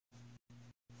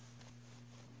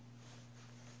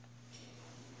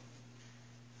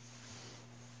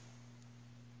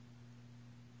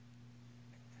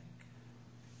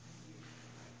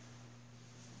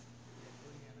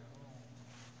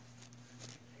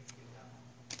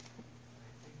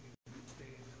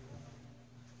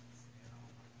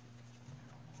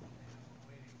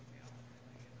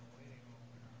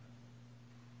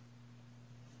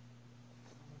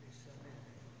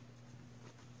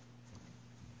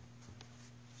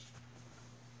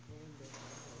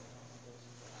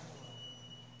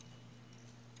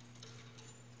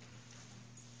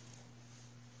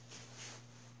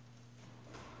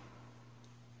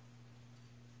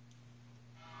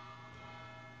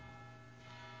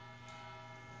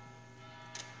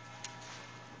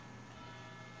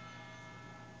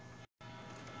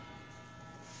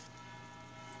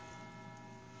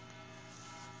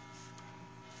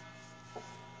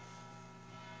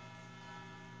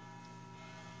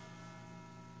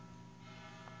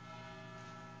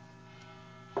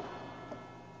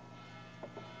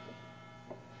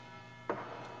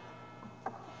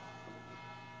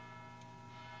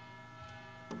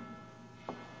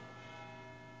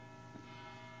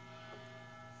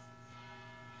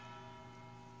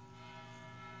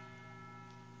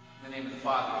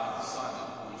Father, and the Son, and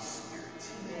the Holy Spirit.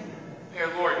 Amen. May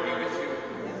our Lord be with you.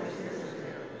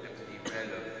 After the read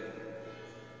of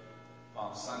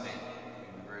Palm Sunday,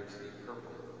 we revert to the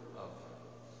purple of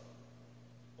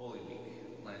Holy Week,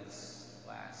 Lent's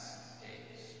last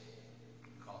days.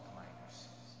 Call to mind your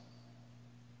sins.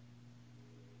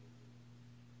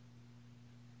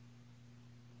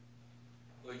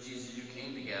 Lord Jesus, you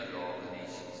came to gather all the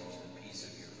nations into the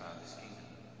peace of your Father's kingdom.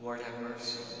 Lord, have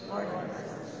mercy. Lord, have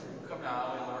mercy. Come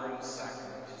now in the word of the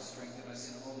sacrament to strengthen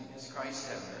us in holiness. Christ,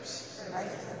 have mercy.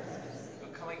 Christ, have mercy.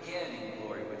 You'll come again in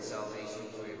glory with salvation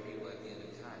for your people at the end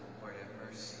of time. Lord, have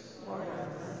mercy. Lord,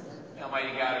 have mercy. Now,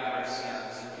 mighty God, have mercy on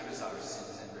us, forgive us our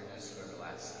sins, and bring us to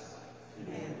everlasting life.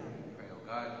 Amen. Pray, O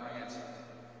God, grant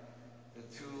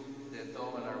that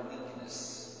though in our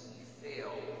weakness we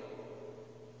fail,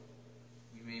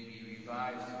 we may be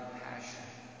revived through passion.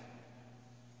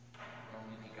 Your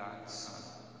only begotten Son,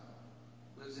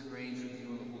 lives and reigns with you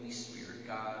in the Holy Spirit,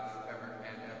 God, forever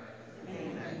and ever.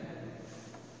 Amen.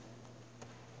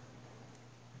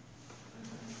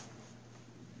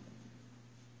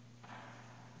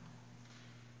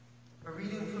 A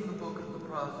reading from the book of the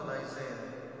prophet Isaiah.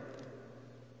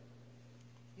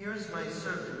 Here is my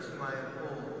servant whom I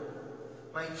uphold,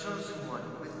 my chosen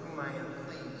one with whom I am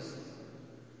pleased,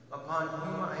 upon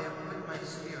whom I have put my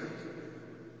spirit.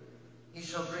 He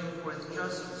shall bring forth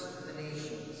justice to the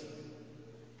nations,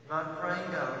 not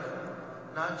crying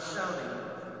out, not shouting,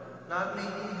 not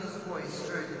making his voice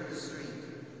heard in the street.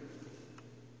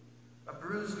 A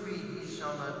bruised reed he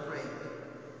shall not break,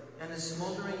 and a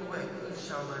smoldering wick he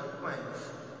shall not quench,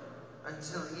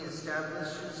 until he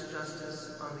establishes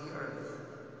justice on the earth.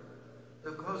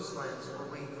 The coastlands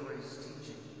will wait for his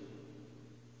teaching.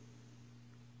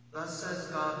 Thus says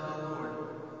God the Lord,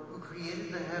 who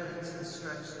created the heavens and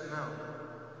stretched them out,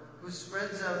 who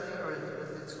spreads out the earth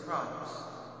with its crops,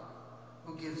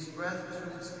 who gives breath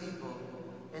to its people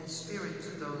and spirit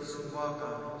to those who walk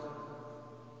on it.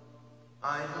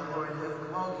 I, the Lord,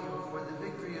 have called you for the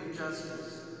victory of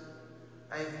justice.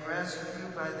 I have grasped you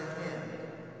by the hand.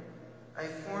 I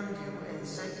formed you and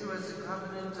set you as a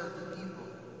covenant of the people,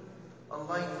 a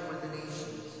light for the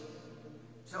nations,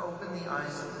 to open the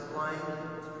eyes of the blind,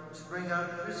 to bring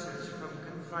out prisoners from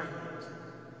confinement,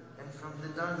 and from the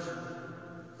dungeon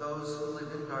those who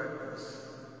live in darkness.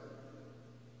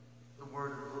 The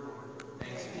word of the Lord.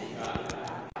 Thanks be to God.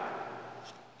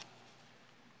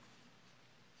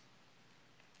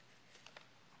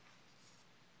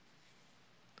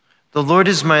 The Lord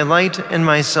is my light and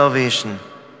my salvation.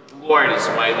 The Lord is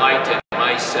my light and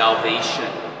my salvation.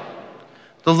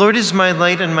 The Lord is my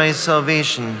light and my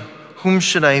salvation. Whom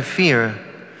should I fear?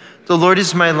 The Lord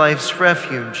is my life's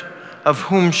refuge. Of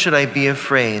whom should I be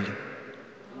afraid?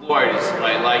 The Lord is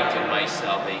my light and my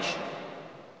salvation.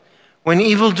 When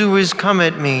evildoers come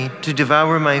at me to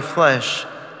devour my flesh,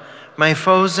 my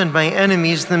foes and my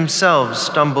enemies themselves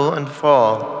stumble and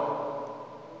fall.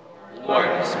 The Lord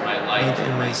is my light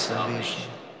And my salvation.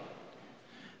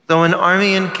 Though an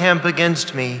army encamp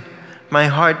against me, my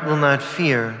heart will not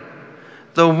fear.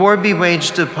 Though war be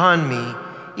waged upon me,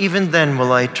 even then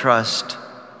will I trust.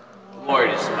 The Lord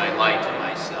is my light and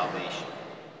my salvation.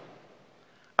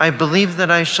 I believe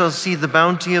that I shall see the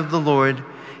bounty of the Lord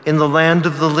in the land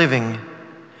of the living.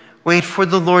 Wait for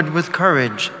the Lord with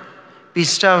courage. Be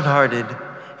stout-hearted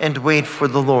and wait for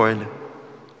the Lord.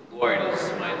 The Lord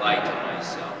is my light and my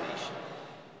salvation.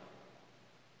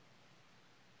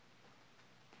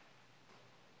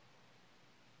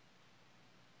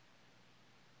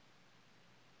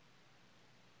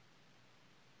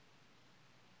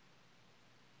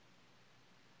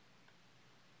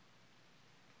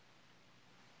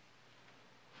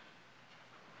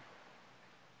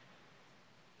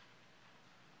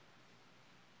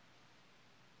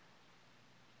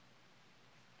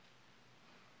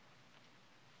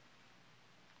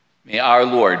 May our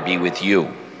Lord be with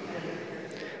you.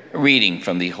 A reading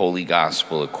from the Holy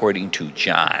Gospel according to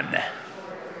John.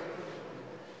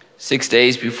 6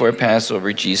 days before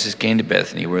Passover, Jesus came to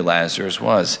Bethany, where Lazarus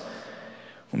was,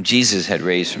 whom Jesus had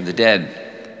raised from the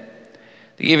dead.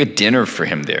 They gave a dinner for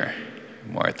him there.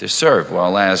 Martha served,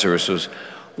 while Lazarus was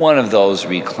one of those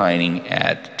reclining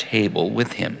at table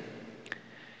with him.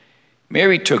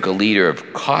 Mary took a liter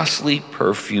of costly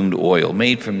perfumed oil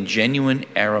made from genuine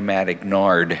aromatic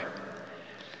nard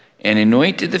and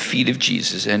anointed the feet of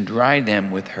Jesus and dried them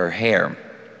with her hair.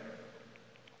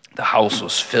 The house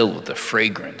was filled with the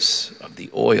fragrance of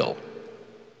the oil.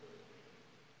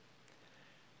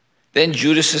 Then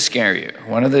Judas Iscariot,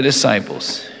 one of the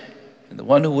disciples, and the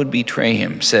one who would betray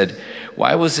him, said,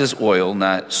 "Why was this oil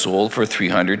not sold for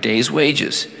 300 days'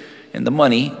 wages and the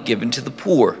money given to the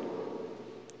poor?"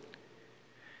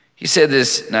 He said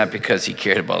this not because he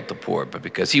cared about the poor, but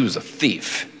because he was a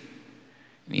thief.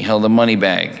 And he held a money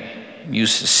bag and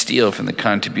used to steal from the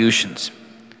contributions.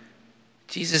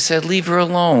 Jesus said, leave her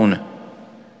alone.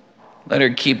 Let her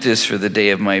keep this for the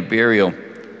day of my burial.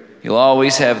 You'll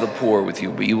always have the poor with you,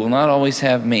 but you will not always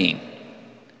have me.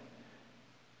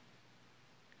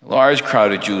 A large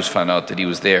crowd of Jews found out that he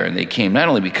was there, and they came not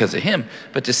only because of him,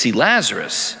 but to see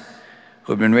Lazarus,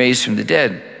 who had been raised from the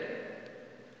dead.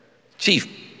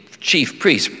 Chief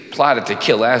priests plotted to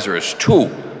kill Lazarus too,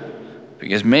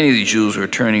 because many of the Jews were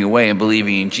turning away and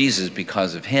believing in Jesus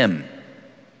because of him.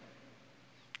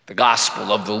 The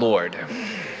gospel of the Lord.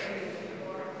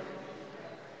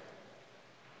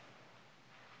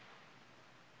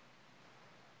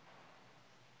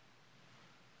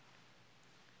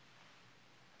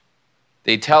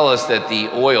 They tell us that the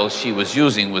oil she was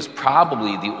using was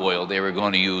probably the oil they were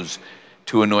going to use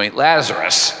to anoint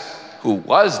Lazarus, who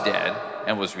was dead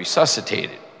and was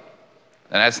resuscitated.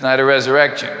 And that's not a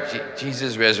resurrection.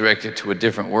 Jesus resurrected to a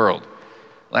different world.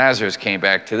 Lazarus came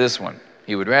back to this one.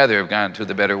 He would rather have gone to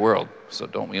the better world, so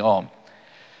don't we all?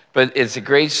 But it's a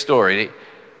great story.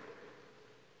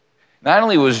 Not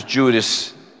only was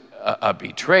Judas a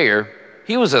betrayer,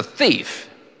 he was a thief.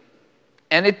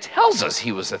 And it tells us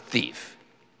he was a thief.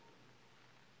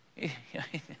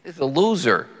 He's a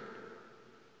loser.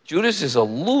 Judas is a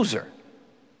loser.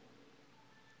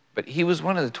 But he was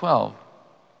one of the 12.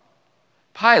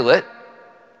 Pilate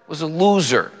was a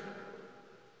loser.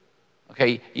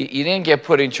 Okay, you didn't get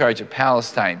put in charge of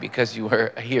Palestine because you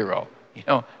were a hero. You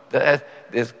know,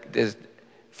 this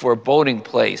foreboding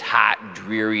place, hot and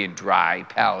dreary and dry,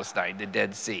 Palestine, the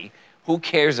Dead Sea. Who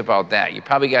cares about that? You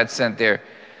probably got sent there,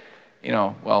 you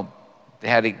know, well, they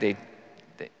had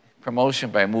promotion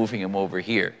by moving him over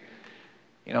here.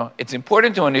 You know, it's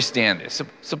important to understand this.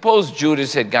 Suppose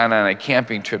Judas had gone on a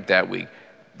camping trip that week.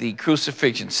 The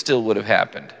crucifixion still would have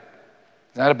happened.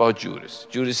 It's not about Judas.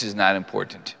 Judas is not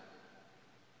important.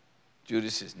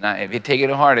 Judas is not. If he'd taken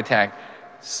a heart attack,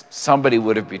 somebody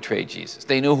would have betrayed Jesus.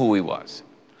 They knew who he was.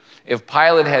 If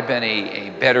Pilate had been a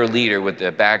better leader with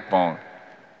the backbone,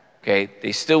 okay,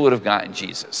 they still would have gotten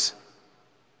Jesus.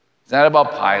 It's not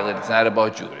about Pilate. It's not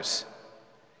about Judas.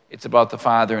 It's about the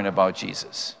Father and about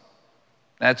Jesus.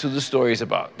 That's who the story is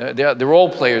about. The role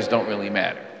players don't really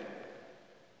matter.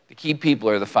 The key people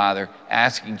are the Father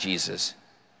asking Jesus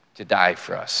to die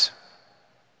for us.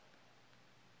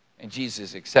 And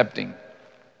Jesus accepting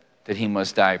that he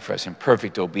must die for us in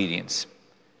perfect obedience.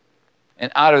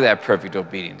 And out of that perfect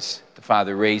obedience, the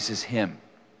Father raises him.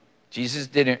 Jesus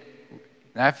didn't,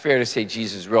 not fair to say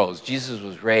Jesus rose. Jesus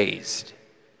was raised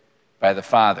by the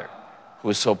Father, who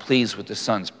was so pleased with the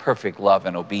Son's perfect love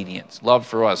and obedience. Love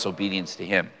for us, obedience to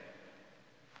him.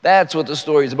 That's what the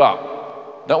story is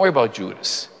about. Don't worry about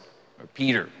Judas or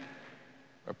Peter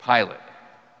or Pilate.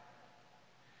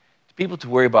 The people to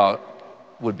worry about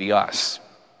would be us.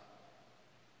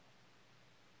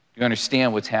 Do you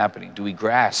understand what's happening? Do we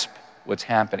grasp what's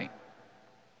happening?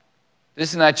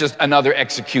 This is not just another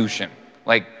execution,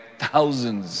 like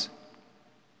thousands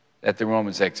that the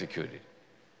Romans executed.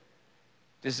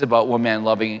 This is about one man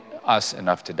loving us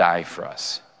enough to die for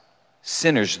us.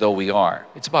 Sinners though we are,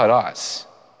 it's about us.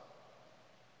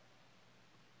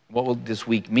 What will this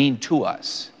week mean to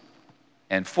us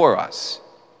and for us?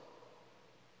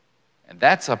 And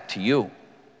that's up to you.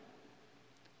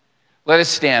 Let us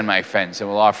stand, my friends, and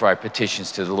we'll offer our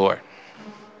petitions to the Lord.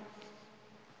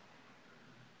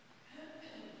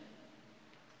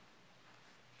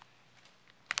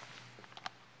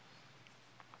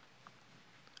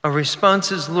 Our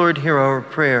response is, Lord, hear our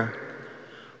prayer.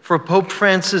 For Pope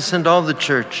Francis and all the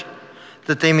Church,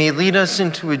 that they may lead us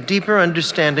into a deeper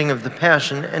understanding of the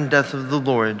passion and death of the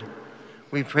Lord,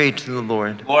 we pray to the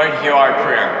Lord. Lord, hear our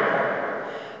prayer.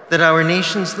 That our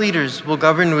nation's leaders will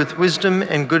govern with wisdom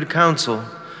and good counsel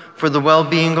for the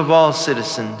well-being of all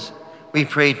citizens, we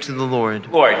pray to the Lord.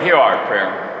 Lord, hear our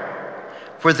prayer.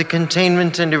 For the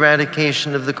containment and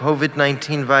eradication of the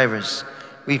COVID-19 virus,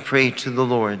 we pray to the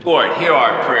Lord. Lord, hear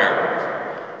our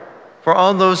prayer. For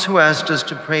all those who asked us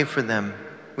to pray for them,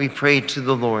 we pray to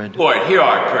the Lord. Lord, hear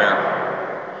our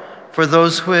prayer. For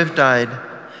those who have died,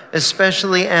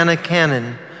 especially Anna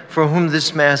Cannon, for whom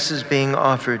this Mass is being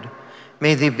offered,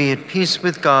 may they be at peace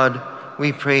with God,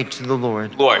 we pray to the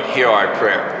Lord. Lord, hear our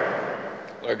prayer.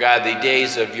 Lord God, the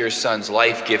days of your Son's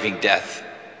life-giving death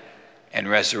and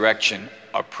resurrection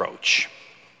approach.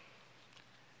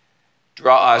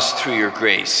 Draw us through your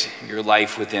grace, your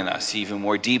life within us, even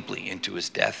more deeply into his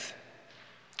death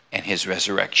and his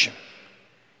resurrection,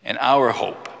 and our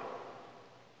hope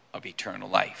of eternal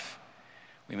life.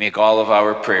 We make all of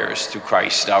our prayers through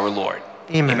Christ our Lord.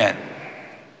 Amen. Amen.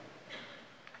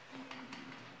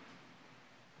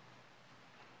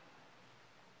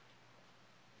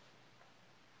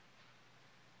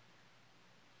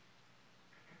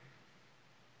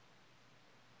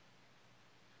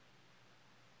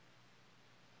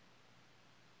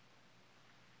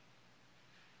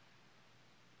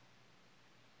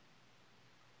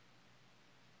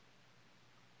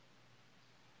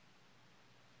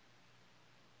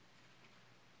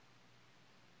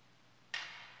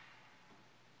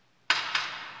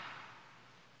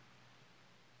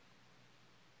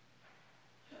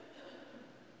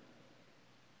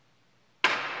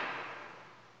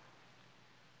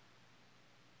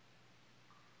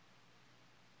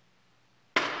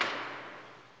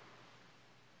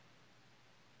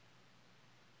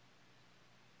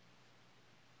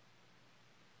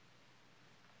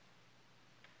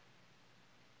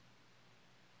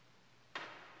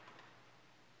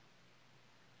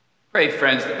 Pray,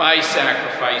 friends, that my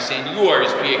sacrifice and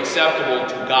yours be acceptable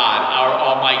to God, our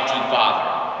Almighty Father.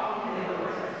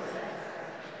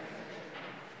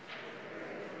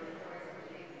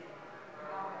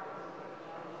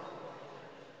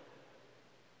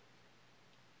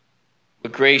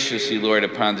 Look graciously, Lord,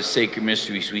 upon the sacred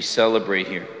mysteries we celebrate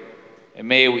here, and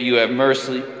may what you have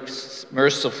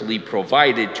mercifully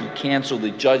provided to cancel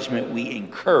the judgment we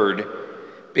incurred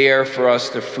bear for us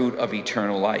the fruit of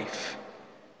eternal life.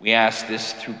 We ask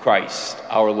this through Christ,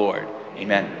 our Lord.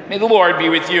 Amen. May the Lord be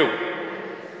with you.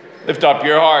 Lift up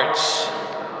your hearts.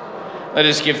 Let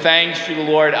us give thanks to the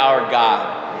Lord our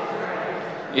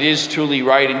God. It is truly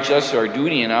right and just our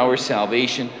duty and our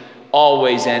salvation,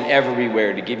 always and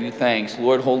everywhere, to give you thanks,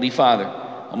 Lord, Holy Father,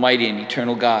 Almighty and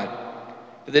eternal God,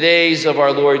 for the days of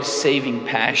our Lord's saving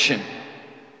passion,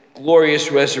 glorious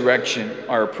resurrection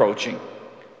are approaching,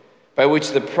 by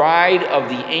which the pride of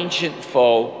the ancient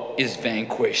foe is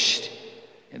vanquished,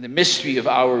 and the mystery of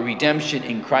our redemption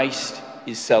in Christ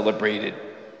is celebrated.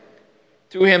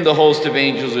 Through him the host of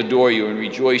angels adore you and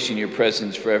rejoice in your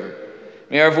presence forever.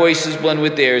 May our voices blend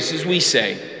with theirs as we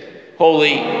say,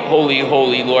 Holy, holy,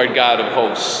 holy, Lord God of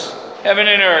hosts. Heaven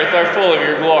and earth are full of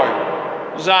your glory.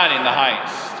 Hosanna in the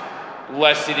highest.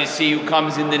 Blessed is he who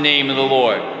comes in the name of the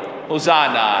Lord.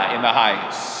 Hosanna in the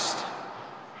highest.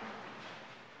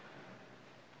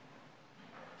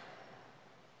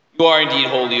 You are indeed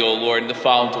holy, O Lord, the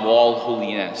fount of all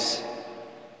holiness.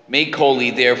 Make holy,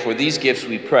 therefore, these gifts,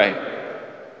 we pray,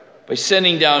 by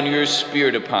sending down your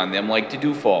Spirit upon them like the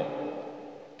dewfall,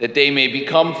 that they may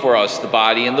become for us the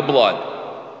body and the blood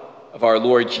of our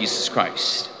Lord Jesus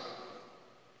Christ.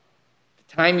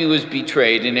 The time he was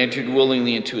betrayed and entered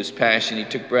willingly into his passion, he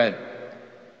took bread.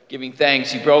 Giving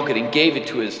thanks, he broke it and gave it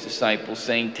to his disciples,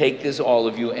 saying, Take this, all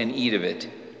of you, and eat of it.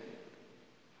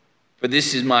 For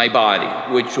this is my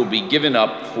body, which will be given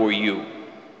up for you. In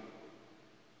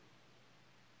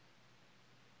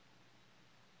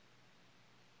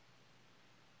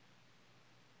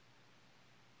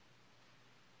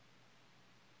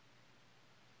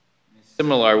a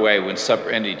similar way, when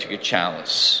supper ended, he took a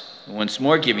chalice. And once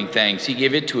more giving thanks, he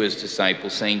gave it to his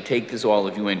disciples, saying, Take this, all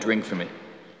of you, and drink from it.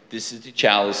 This is the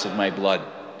chalice of my blood.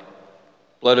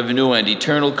 Blood of a new and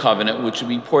eternal covenant, which will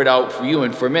be poured out for you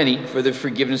and for many for the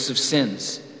forgiveness of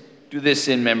sins. Do this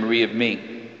in memory of me.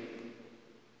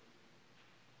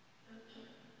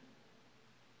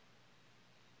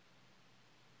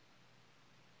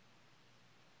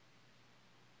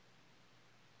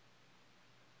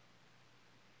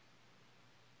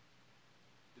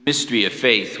 The mystery of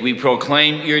faith. We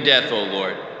proclaim your death, O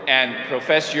Lord, and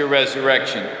profess your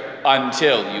resurrection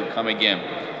until you come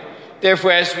again.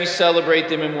 Therefore, as we celebrate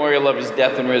the memorial of his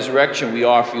death and resurrection, we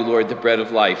offer you, Lord, the bread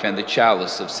of life and the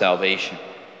chalice of salvation,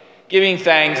 giving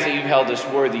thanks that you've held us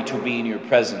worthy to be in your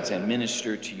presence and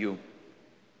minister to you.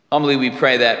 Humbly we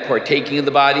pray that, partaking of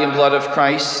the body and blood of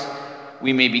Christ,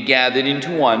 we may be gathered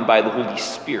into one by the Holy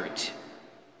Spirit.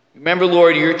 Remember,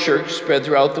 Lord, your church spread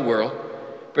throughout the world.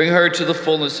 Bring her to the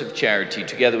fullness of charity,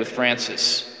 together with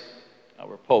Francis,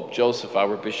 our Pope, Joseph,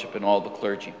 our Bishop, and all the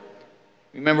clergy.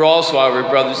 Remember also our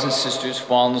brothers and sisters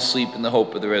fallen asleep in the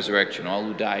hope of the resurrection, all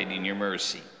who died in your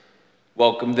mercy.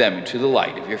 Welcome them into the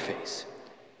light of your face.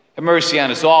 Have mercy on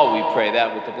us all, we pray,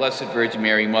 that with the Blessed Virgin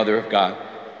Mary, Mother of God,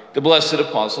 the blessed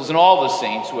apostles, and all the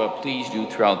saints who have pleased you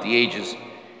throughout the ages,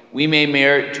 we may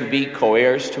merit to be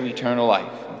co-heirs to eternal life,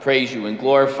 and praise you and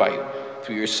glorify you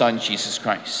through your Son, Jesus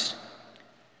Christ.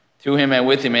 Through him and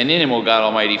with him and in him, O God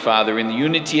Almighty Father, in the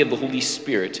unity of the Holy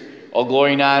Spirit, all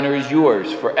glory and honor is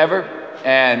yours forever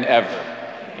and ever.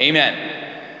 Amen.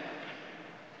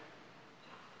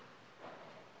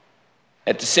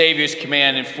 At the Savior's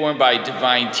command, informed by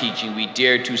divine teaching, we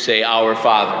dare to say, Our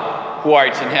Father, who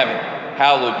art in heaven,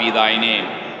 hallowed be thy name.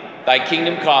 Thy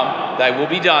kingdom come, thy will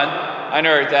be done, on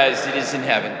earth as it is in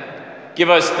heaven. Give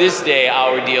us this day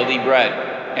our daily bread,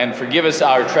 and forgive us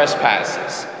our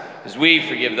trespasses, as we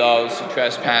forgive those who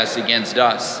trespass against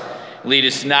us. Lead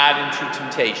us not into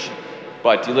temptation,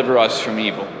 but deliver us from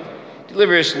evil.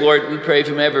 Deliver us, Lord, we pray,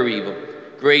 from every evil.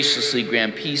 Graciously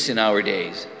grant peace in our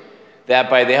days, that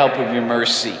by the help of your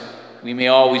mercy we may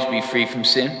always be free from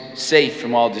sin, safe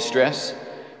from all distress,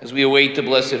 as we await the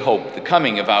blessed hope, the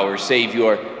coming of our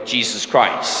Savior, Jesus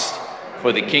Christ.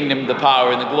 For the kingdom, the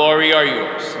power, and the glory are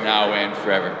yours, now and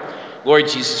forever. Lord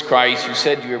Jesus Christ, you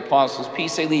said to your apostles,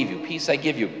 peace I leave you, peace I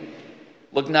give you.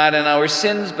 Look not on our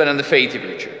sins, but on the faith of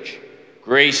your church.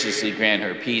 Graciously grant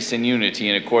her peace and unity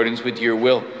in accordance with your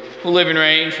will, who live and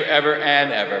reign forever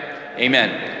and ever.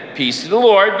 Amen. Peace to the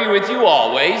Lord be with you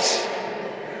always.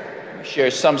 We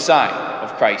share some sign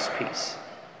of Christ's peace.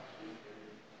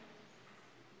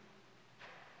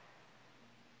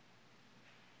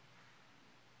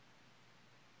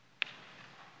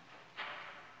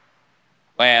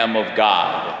 Lamb of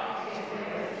God.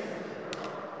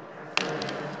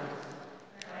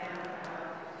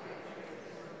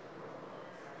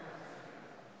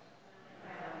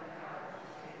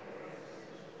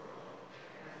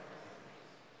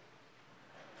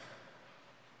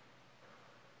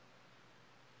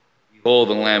 Behold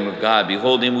the Lamb of God.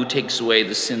 Behold him who takes away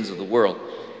the sins of the world.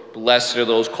 Blessed are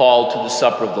those called to the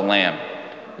supper of the Lamb.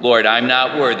 Lord, I'm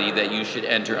not worthy that you should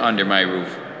enter under my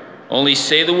roof. Only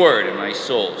say the word, and my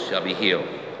soul shall be healed.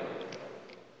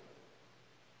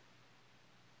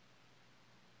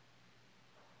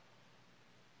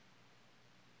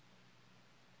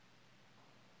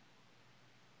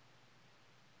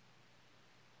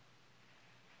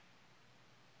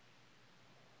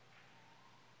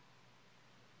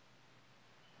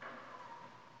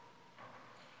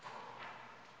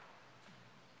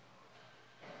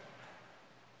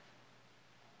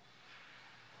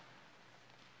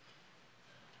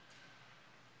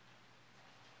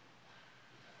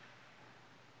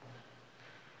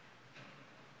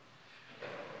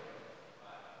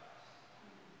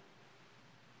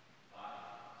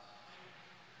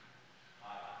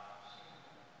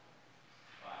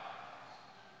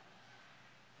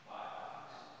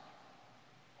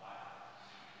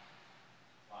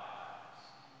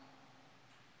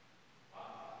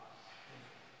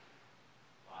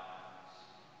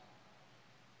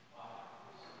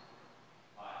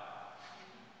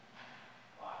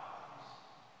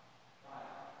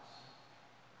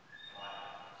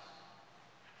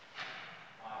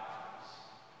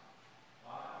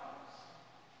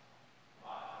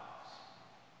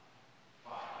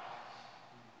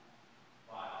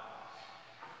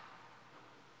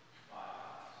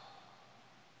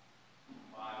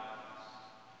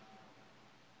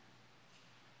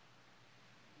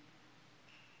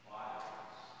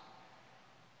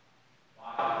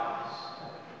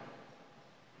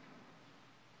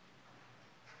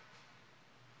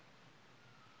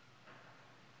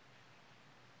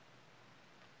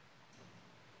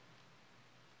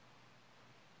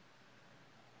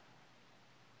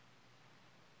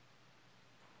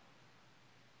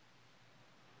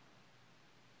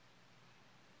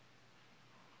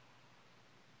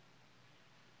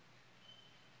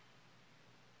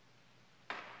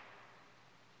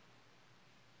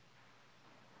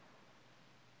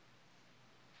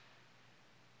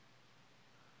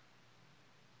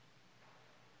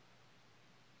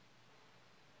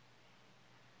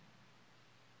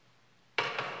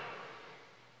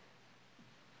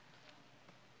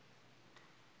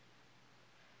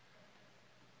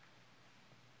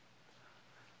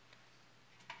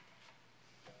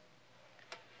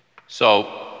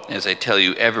 So, as I tell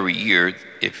you every year,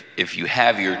 if you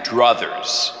have your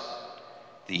druthers,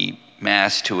 the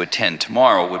Mass to attend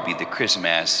tomorrow would be the Chrism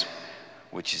Mass,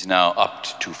 which is now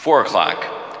up to 4 o'clock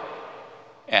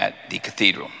at the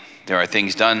cathedral. There are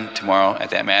things done tomorrow at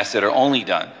that Mass that are only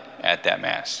done at that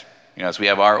Mass. You know, as we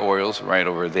have our oils right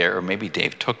over there, or maybe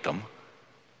Dave took them.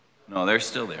 No, they're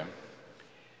still there.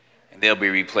 And they'll be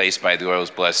replaced by the oils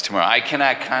blessed tomorrow. I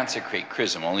cannot consecrate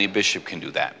Chrism. Only a bishop can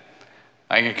do that.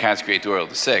 I can consecrate the oil of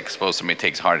the sick. Suppose somebody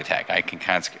takes a heart attack. I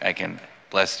can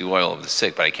bless the oil of the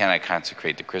sick, but I cannot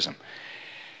consecrate the chrism.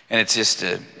 And it's just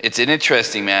it's an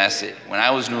interesting Mass. When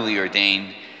I was newly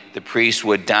ordained, the priest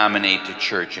would dominate the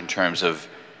church in terms of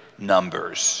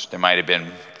numbers. There might have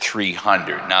been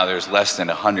 300. Now there's less than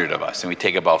 100 of us, and we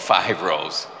take about 5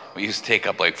 rows. We used to take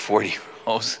up like 40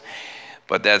 rows.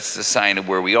 But that's the sign of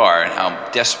where we are and how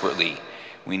desperately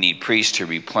we need priests to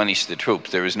replenish the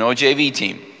troops. There is no JV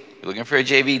team. you're looking for a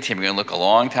JV team, you're going to look a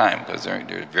long time because there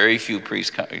are very few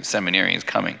seminarians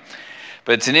coming.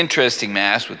 But it's an interesting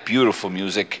Mass with beautiful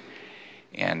music,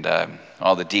 and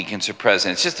all the deacons are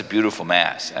present. It's just a beautiful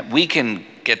Mass. We can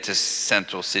get to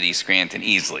Central City, Scranton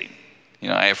easily.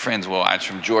 I have friends who watch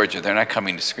from Georgia. They're not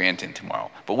coming to Scranton tomorrow,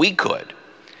 but we could.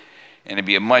 And it'd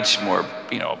be a much more,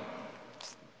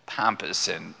 pompous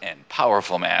and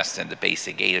powerful Mass than the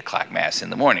basic 8 o'clock Mass in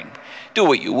the morning. Do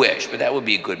what you wish, but that would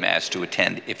be a good Mass to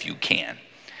attend if you can.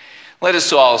 Let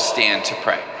us all stand to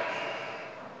pray.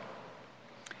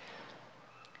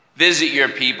 Visit your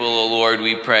people, O Lord,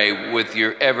 we pray, with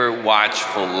your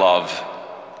ever-watchful love.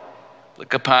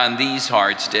 Look upon these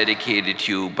hearts dedicated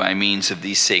to you by means of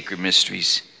these sacred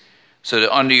mysteries, so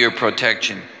that under your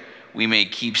protection we may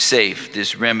keep safe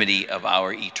this remedy of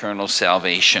our eternal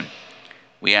salvation.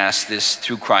 We ask this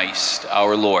through Christ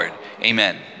our Lord.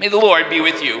 Amen. May the Lord be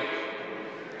with you.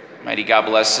 Mighty God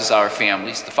blesses our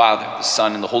families, the Father, the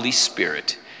Son, and the Holy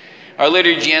Spirit. Our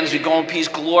liturgy ends, we go in peace,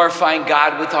 glorifying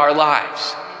God with our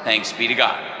lives. Thanks be to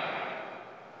God.